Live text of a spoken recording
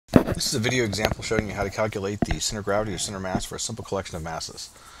This is a video example showing you how to calculate the center of gravity or center mass for a simple collection of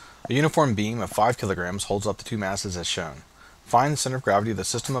masses. A uniform beam of 5 kilograms holds up the two masses as shown. Find the center of gravity of the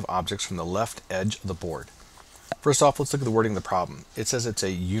system of objects from the left edge of the board. First off, let's look at the wording of the problem. It says it's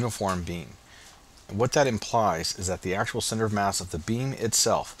a uniform beam. And what that implies is that the actual center of mass of the beam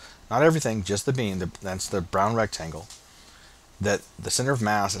itself, not everything, just the beam, that's the brown rectangle, that the center of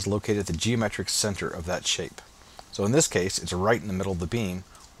mass is located at the geometric center of that shape. So in this case, it's right in the middle of the beam,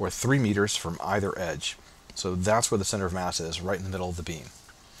 or 3 meters from either edge. So that's where the center of mass is, right in the middle of the beam.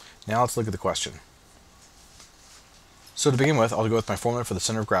 Now let's look at the question. So to begin with, I'll go with my formula for the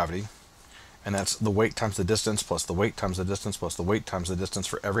center of gravity, and that's the weight times the distance plus the weight times the distance plus the weight times the distance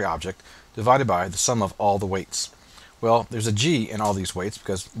for every object, divided by the sum of all the weights. Well, there's a g in all these weights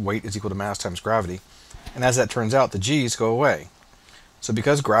because weight is equal to mass times gravity, and as that turns out, the g's go away. So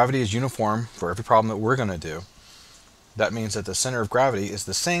because gravity is uniform for every problem that we're going to do, that means that the center of gravity is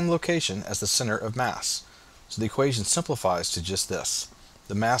the same location as the center of mass. So the equation simplifies to just this,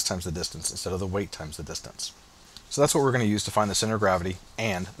 the mass times the distance instead of the weight times the distance. So that's what we're going to use to find the center of gravity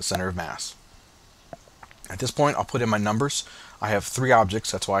and the center of mass. At this point, I'll put in my numbers. I have 3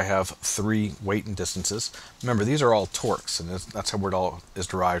 objects, that's why I have 3 weight and distances. Remember, these are all torques, and that's where it all is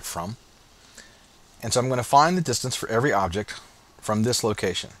derived from. And so I'm going to find the distance for every object from this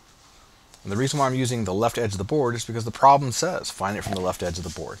location. And the reason why I'm using the left edge of the board is because the problem says find it from the left edge of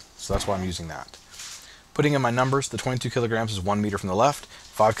the board. So that's why I'm using that. Putting in my numbers, the 22 kilograms is 1 meter from the left,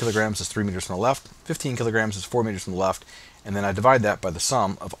 5 kilograms is 3 meters from the left, 15 kilograms is 4 meters from the left, and then I divide that by the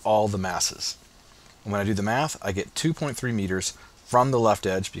sum of all the masses. And when I do the math, I get 2.3 meters from the left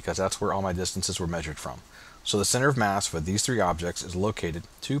edge because that's where all my distances were measured from. So the center of mass for these 3 objects is located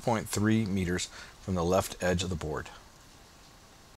 2.3 meters from the left edge of the board.